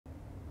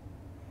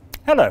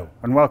Hello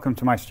and welcome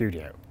to my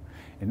studio.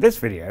 In this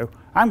video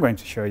I'm going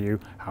to show you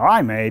how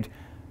I made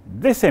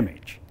this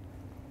image.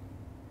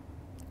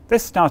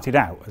 This started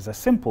out as a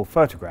simple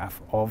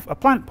photograph of a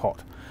plant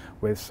pot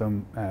with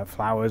some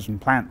flowers and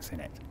plants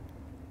in it.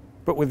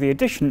 But with the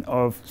addition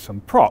of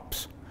some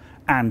props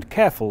and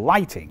careful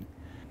lighting,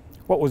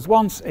 what was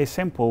once a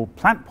simple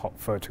plant pot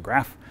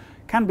photograph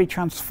can be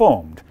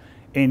transformed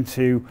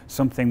into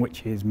something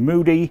which is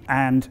moody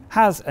and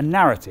has a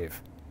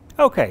narrative.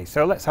 Okay,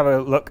 so let's have a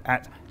look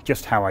at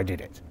just how I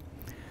did it.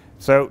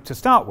 So to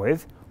start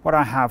with, what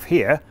I have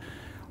here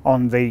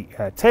on the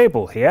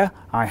table here,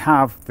 I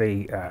have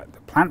the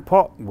plant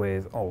pot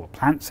with all the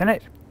plants in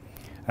it.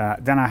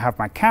 Then I have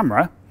my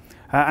camera,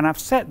 and I've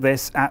set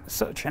this at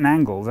such an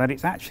angle that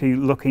it's actually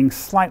looking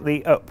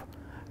slightly up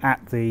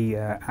at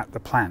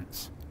the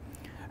plants.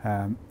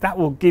 That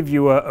will give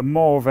you a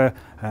more of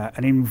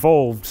an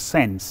involved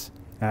sense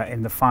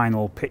in the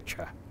final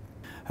picture.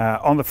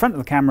 On the front of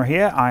the camera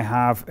here I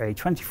have a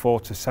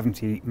 24 to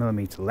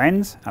 70mm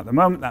lens. At the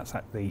moment that's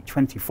at the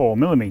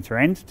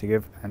 24mm end to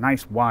give a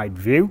nice wide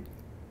view.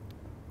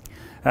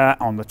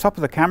 On the top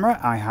of the camera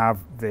I have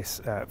this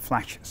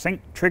flash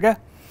sync trigger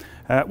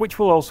which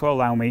will also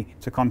allow me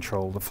to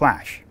control the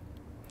flash.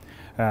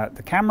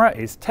 The camera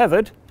is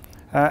tethered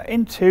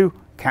into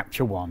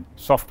Capture One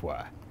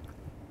software.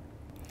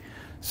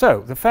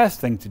 So the first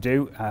thing to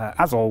do,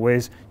 as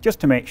always, just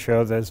to make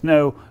sure there's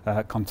no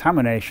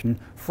contamination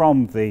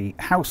from the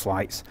house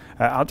lights,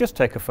 I'll just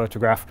take a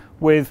photograph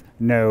with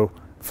no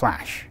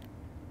flash.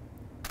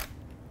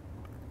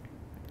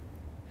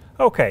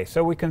 Okay,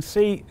 so we can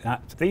see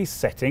at these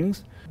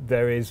settings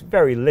there is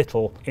very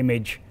little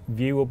image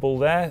viewable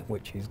there,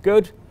 which is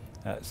good.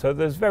 So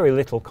there's very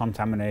little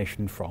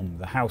contamination from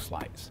the house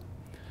lights.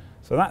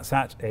 So that's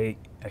at a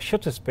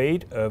shutter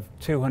speed of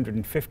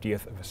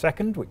 250th of a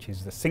second, which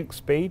is the sync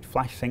speed,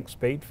 flash sync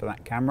speed for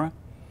that camera,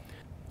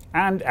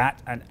 and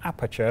at an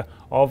aperture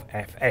of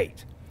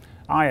f8,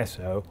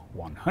 ISO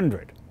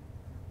 100.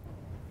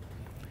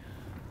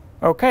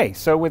 Okay,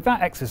 so with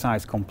that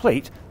exercise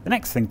complete, the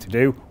next thing to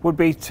do would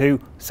be to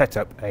set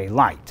up a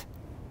light.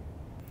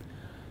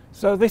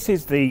 So this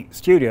is the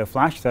studio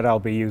flash that I'll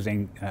be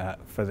using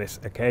for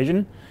this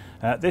occasion.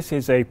 This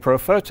is a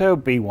Profoto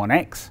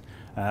B1X.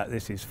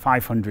 This is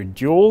 500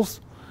 joules.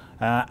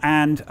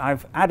 And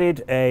I've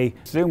added a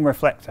zoom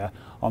reflector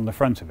on the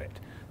front of it.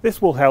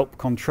 This will help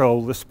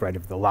control the spread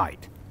of the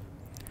light.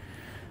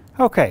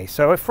 Okay,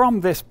 so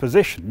from this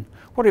position,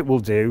 what it will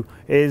do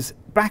is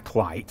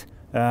backlight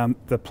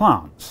the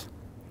plants.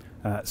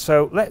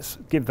 So let's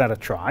give that a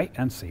try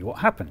and see what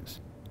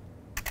happens.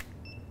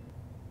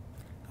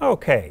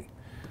 Okay,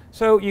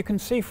 so you can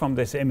see from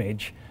this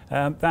image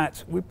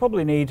that we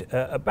probably need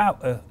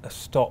about a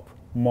stop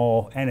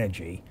more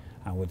energy,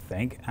 I would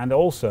think, and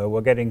also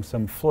we're getting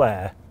some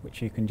flare,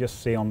 which you can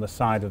just see on the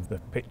side of the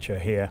picture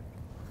here.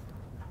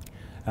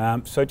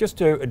 So just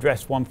to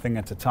address one thing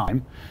at a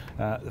time,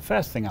 the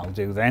first thing I'll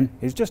do then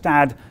is just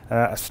add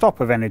a stop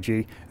of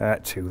energy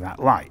to that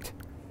light.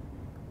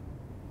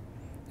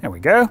 There we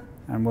go,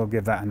 and we'll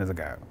give that another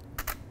go.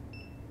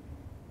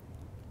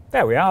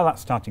 There we are,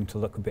 that's starting to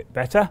look a bit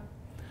better.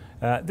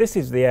 This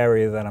is the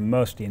area that I'm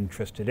most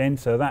interested in,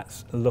 so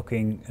that's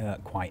looking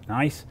quite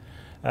nice.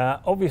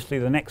 Obviously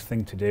the next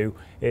thing to do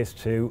is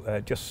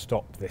to just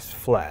stop this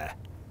flare.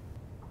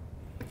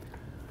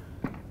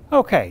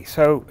 Okay,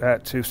 so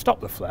to stop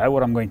the flare,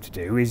 what I'm going to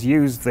do is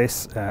use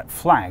this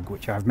flag,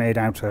 which I've made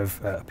out of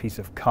a piece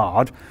of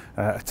card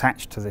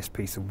attached to this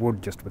piece of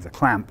wood just with a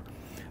clamp,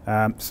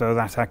 so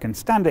that I can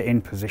stand it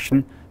in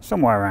position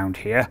somewhere around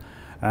here,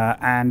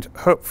 and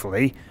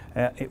hopefully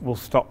it will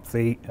stop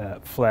the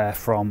flare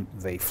from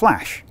the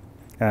flash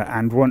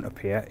and won't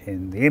appear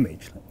in the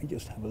image. Let me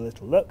just have a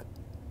little look.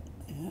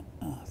 Yeah,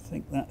 I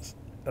think that's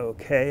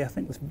okay. I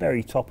think the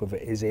very top of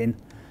it is in,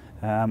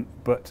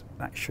 but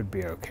that should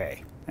be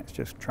okay. Let's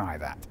just try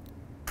that.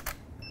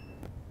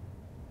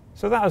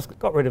 So that has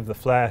got rid of the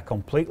flare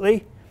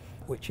completely,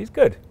 which is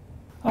good.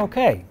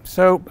 Okay,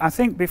 so I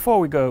think before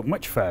we go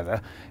much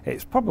further,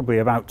 it's probably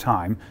about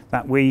time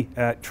that we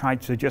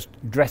tried to just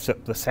dress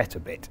up the set a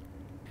bit.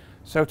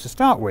 So to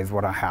start with,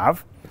 what I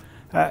have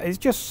is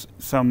just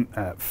some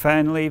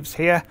fern leaves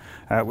here,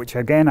 which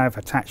again I've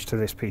attached to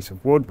this piece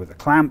of wood with a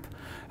clamp,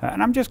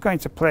 and I'm just going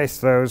to place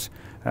those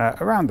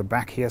around the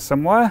back here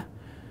somewhere,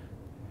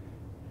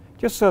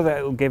 just so that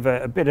it'll give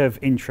a bit of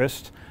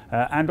interest,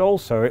 and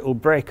also it'll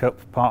break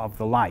up part of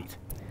the light.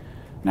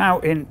 Now,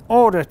 in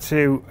order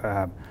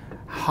to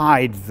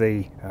hide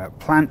the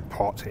plant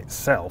pot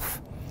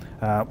itself,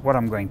 what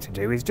I'm going to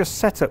do is just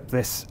set up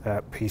this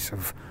piece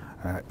of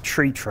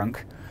tree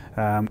trunk,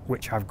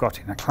 which I've got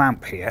in a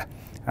clamp here,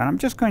 and I'm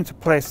just going to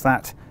place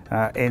that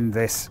in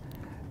this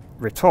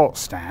retort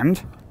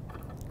stand.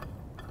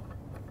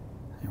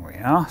 Here we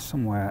are,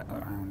 somewhere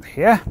around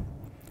here.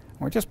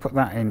 We'll just put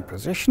that in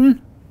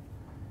position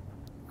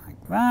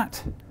like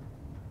that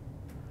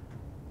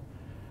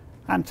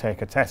and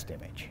take a test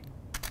image.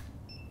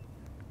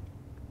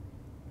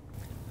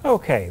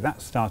 Okay,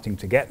 that's starting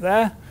to get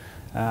there.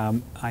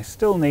 I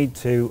still need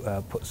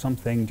to put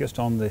something just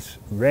on this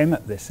rim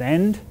at this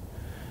end,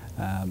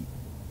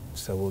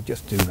 so we'll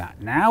just do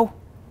that now.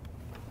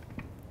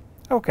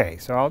 Okay,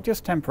 so I'll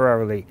just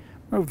temporarily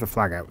move the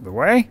flag out of the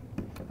way,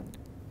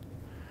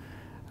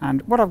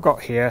 and what I've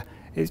got here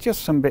is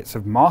just some bits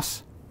of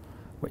moss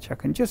which I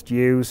can just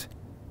use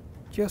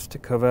just to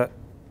cover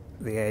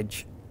the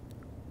edge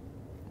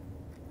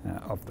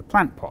of the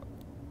plant pot,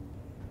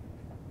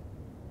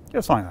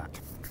 just like that.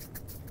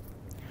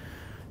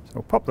 So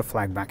we'll pop the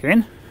flag back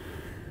in,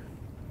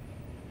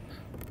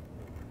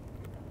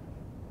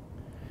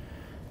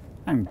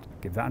 and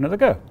give that another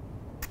go.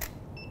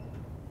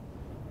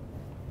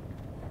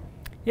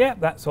 Yeah,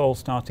 that's all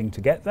starting to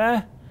get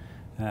there.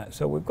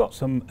 So we've got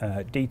some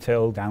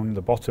detail down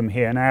the bottom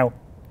here now,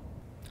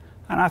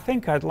 and I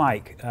think I'd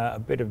like a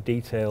bit of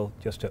detail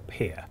just up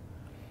here.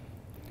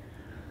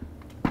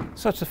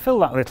 So to fill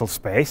that little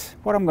space,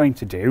 what I'm going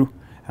to do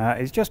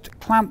is just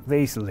clamp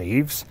these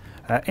leaves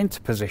into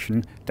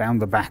position down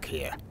the back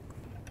here.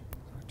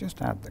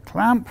 Just add the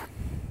clamp.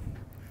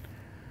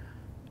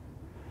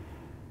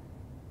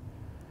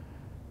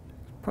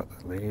 Put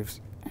the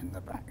leaves in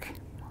the back,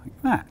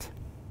 like that.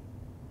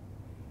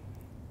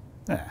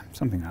 There,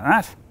 something like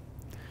that.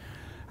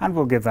 And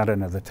we'll give that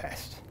another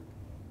test.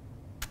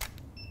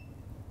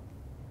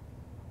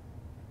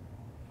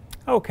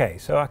 Okay,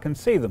 so I can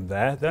see them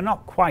there. They're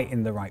not quite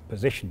in the right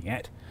position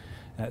yet.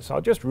 So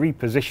I'll just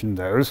reposition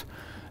those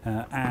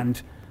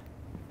and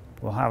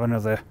we'll have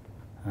another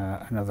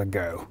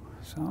go.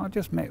 So I'll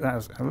just make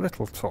that a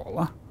little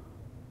taller,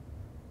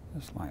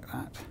 just like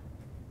that.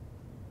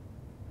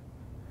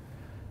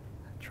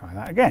 Try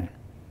that again.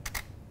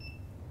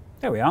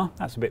 There we are,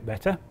 that's a bit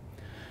better.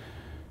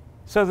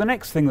 So the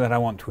next thing that I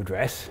want to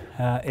address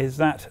is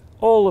that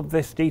all of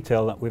this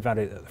detail that we've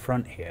added at the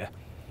front here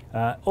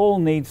all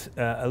needs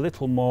a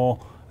little more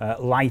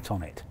light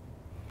on it.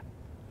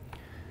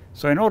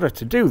 So in order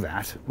to do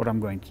that, what I'm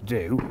going to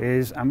do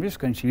is I'm just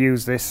going to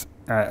use this,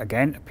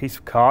 again, a piece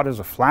of card as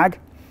a flag.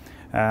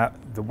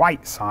 The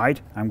white side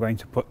I'm going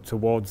to put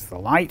towards the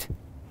light,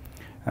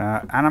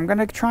 and I'm going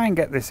to try and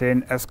get this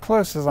in as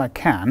close as I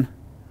can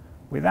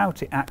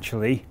without it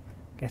actually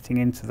getting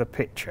into the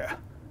picture.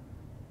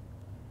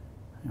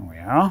 There we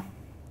are.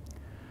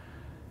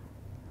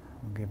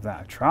 We'll give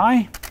that a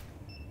try.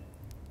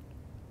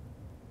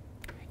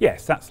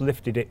 Yes, that's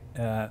lifted it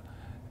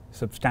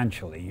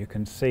substantially. You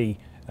can see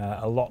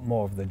a lot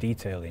more of the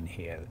detail in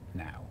here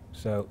now.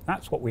 So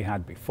that's what we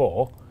had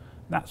before,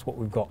 that's what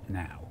we've got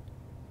now.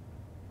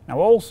 Now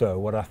also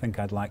what I think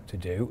I'd like to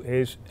do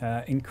is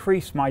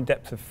increase my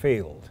depth of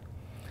field.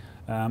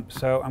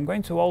 So I'm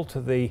going to alter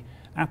the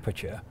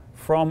aperture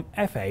from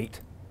f8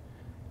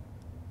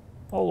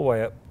 all the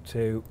way up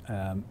to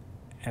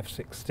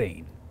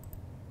f16,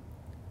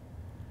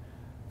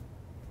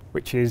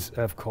 which is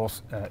of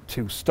course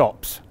 2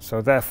 stops,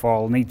 so therefore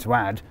I'll need to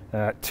add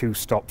 2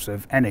 stops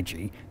of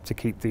energy to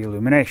keep the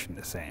illumination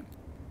the same.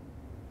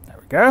 There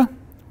we go.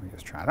 We'll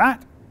just try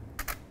that.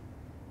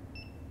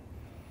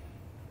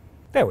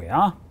 There we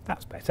are,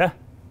 that's better.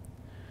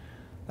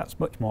 That's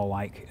much more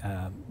like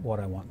what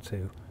I want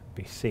to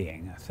be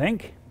seeing, I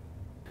think.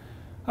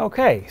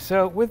 Okay,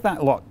 so with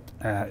that lot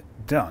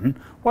done,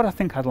 what I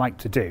think I'd like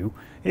to do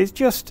is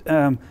just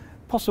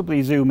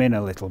possibly zoom in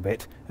a little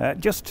bit,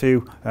 just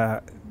to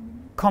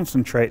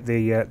concentrate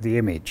the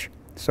image.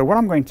 So what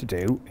I'm going to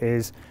do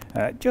is,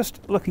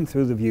 just looking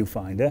through the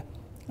viewfinder,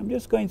 I'm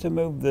just going to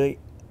move the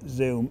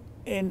zoom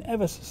in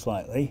ever so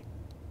slightly,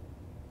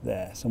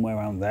 there, somewhere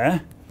around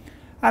there,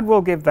 and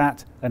we'll give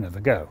that another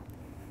go.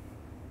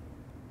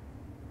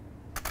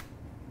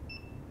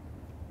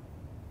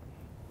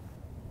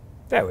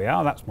 There we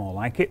are, that's more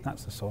like it,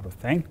 that's the sort of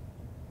thing.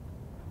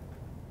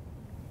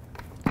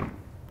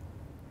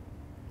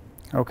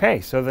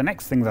 Okay, so the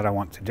next thing that I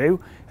want to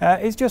do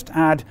is just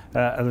add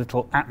a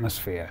little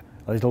atmosphere,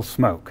 a little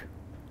smoke.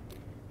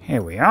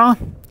 Here we are.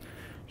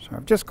 So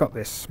I've just got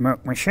this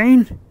smoke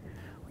machine,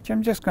 which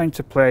I'm just going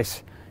to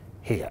place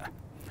here.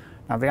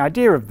 Now the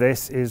idea of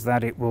this is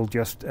that it will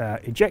just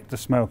eject the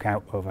smoke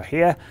out over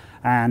here,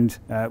 and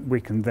we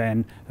can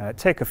then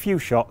take a few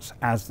shots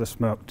as the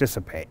smoke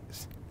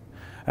dissipates.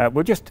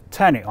 We'll just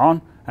turn it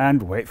on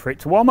and wait for it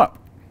to warm up.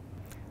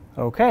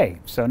 Okay,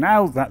 so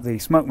now that the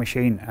smoke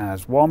machine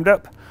has warmed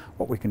up,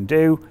 what we can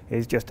do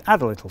is just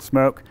add a little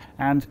smoke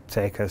and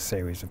take a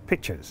series of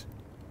pictures.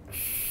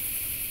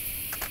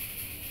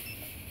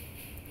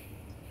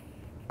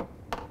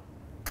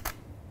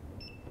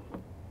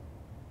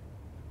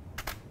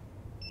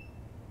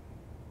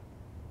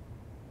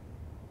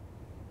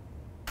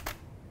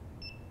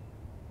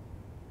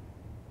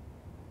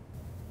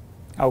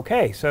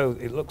 Okay, so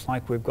it looks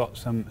like we've got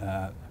some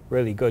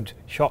really good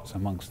shots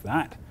amongst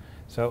that.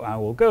 So I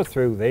will go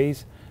through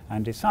these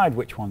and decide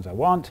which ones I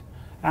want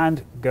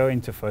and go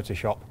into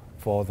Photoshop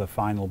for the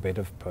final bit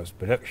of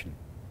post-production.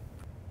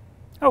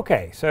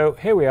 Okay, so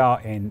here we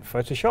are in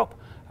Photoshop,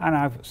 and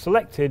I've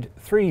selected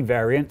 3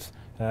 variants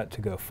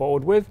to go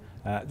forward with.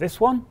 This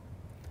one,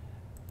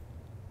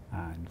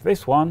 and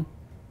this one,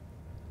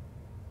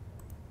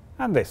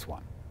 and this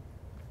one.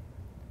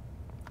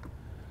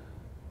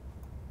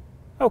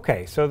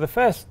 Okay, so the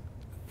first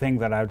thing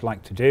that I would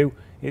like to do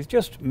is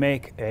just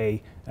make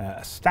a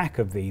stack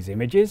of these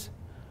images.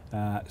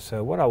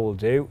 So what I will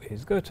do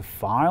is go to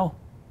File,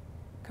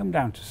 come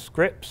down to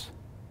Scripts,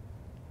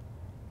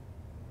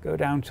 go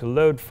down to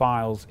Load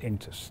Files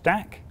into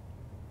Stack,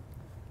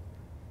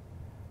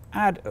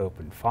 add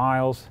Open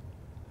Files,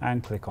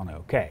 and click on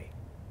OK.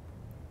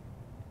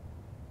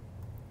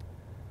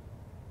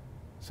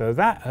 So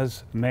that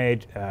has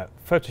made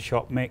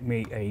Photoshop make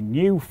me a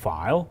new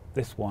file,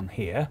 this one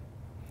here,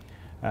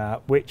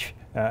 which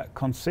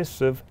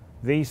consists of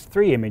these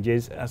three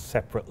images as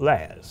separate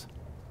layers.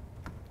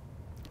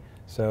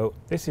 So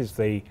this is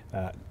the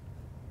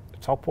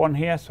top one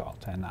here, so I'll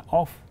turn that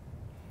off.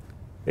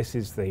 This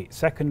is the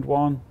second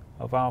one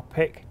of our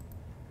pick,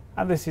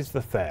 and this is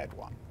the third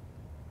one.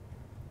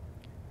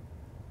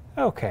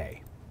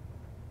 Okay.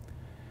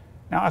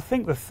 Now I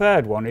think the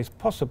third one is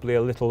possibly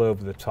a little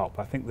over the top.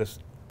 I think there's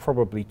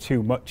probably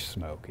too much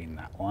smoke in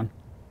that one.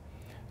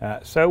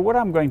 So what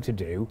I'm going to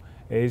do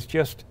is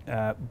just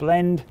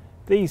blend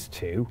these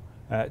two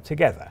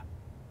together.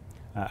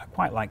 I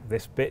quite like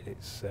this bit,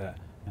 it's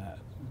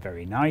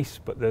very nice,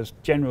 but there's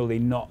generally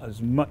not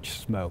as much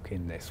smoke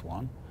in this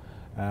one,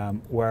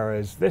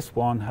 whereas this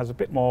one has a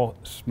bit more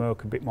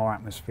smoke, a bit more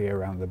atmosphere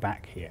around the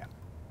back here.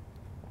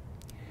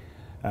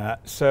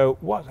 So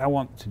what I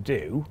want to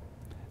do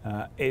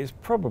is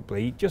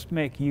probably just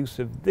make use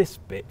of this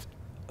bit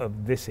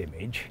of this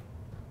image.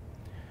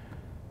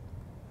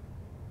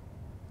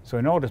 So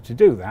in order to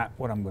do that,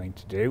 what I'm going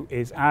to do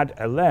is add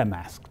a layer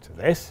mask to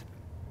this.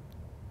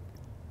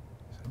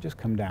 So just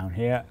come down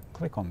here,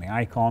 click on the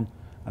icon,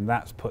 and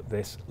that's put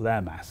this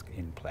layer mask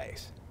in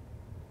place.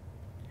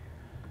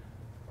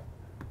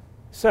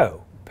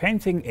 So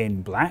painting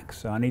in black,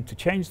 so I need to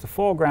change the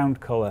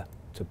foreground color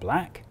to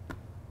black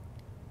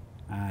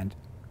and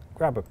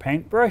grab a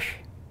paintbrush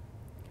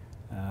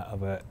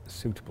of a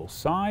suitable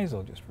size.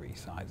 I'll just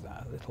resize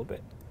that a little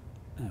bit.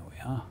 There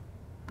we are.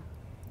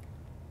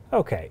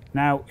 Okay,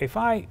 now if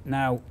I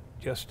now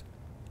just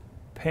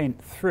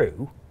paint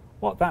through,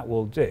 what that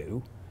will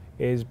do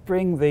is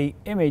bring the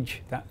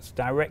image that's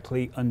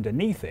directly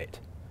underneath it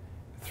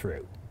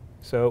through.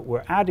 So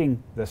we're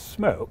adding the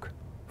smoke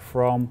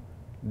from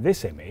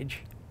this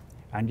image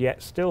and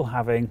yet still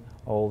having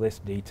all this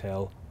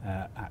detail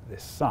at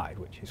this side,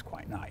 which is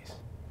quite nice.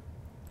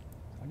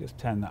 I'll just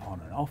turn that on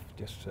and off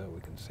just so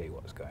we can see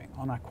what's going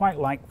on. I quite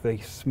like the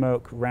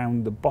smoke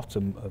round the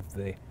bottom of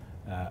the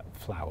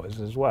flowers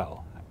as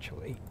well,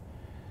 actually.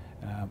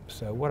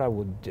 So what I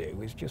would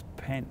do is just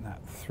paint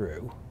that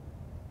through.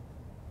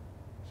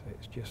 So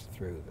it's just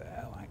through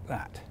there like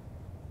that.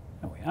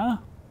 There we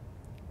are.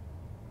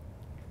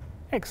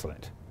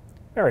 Excellent.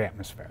 Very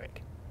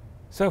atmospheric.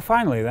 So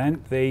finally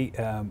then, the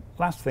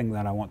last thing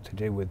that I want to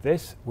do with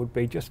this would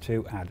be just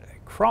to add a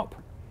crop.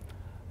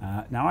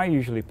 Now I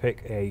usually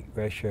pick a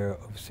ratio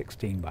of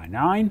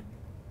 16:9,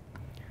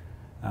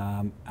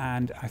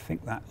 and I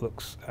think that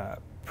looks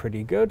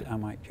pretty good. I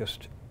might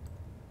just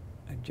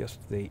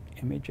adjust the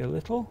image a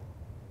little,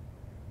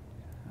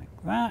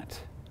 like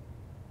that,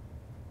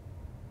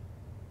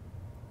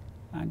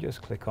 and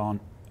just click on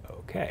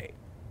OK.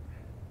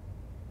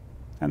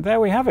 And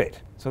there we have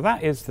it. So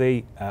that is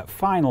the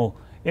final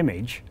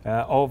image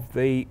of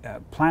the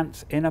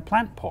plants in a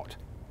plant pot.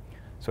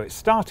 So it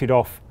started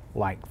off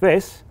like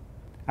this,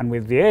 and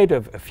with the aid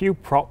of a few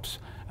props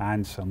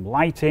and some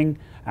lighting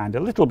and a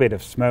little bit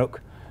of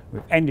smoke,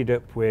 we've ended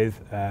up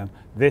with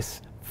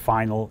this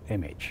final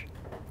image,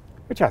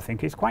 which I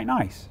think is quite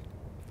nice.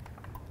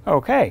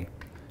 Okay,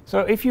 so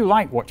if you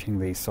like watching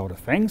these sort of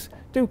things,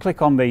 do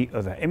click on the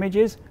other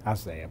images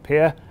as they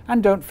appear,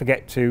 and don't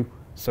forget to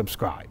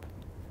subscribe.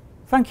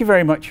 Thank you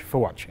very much for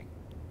watching.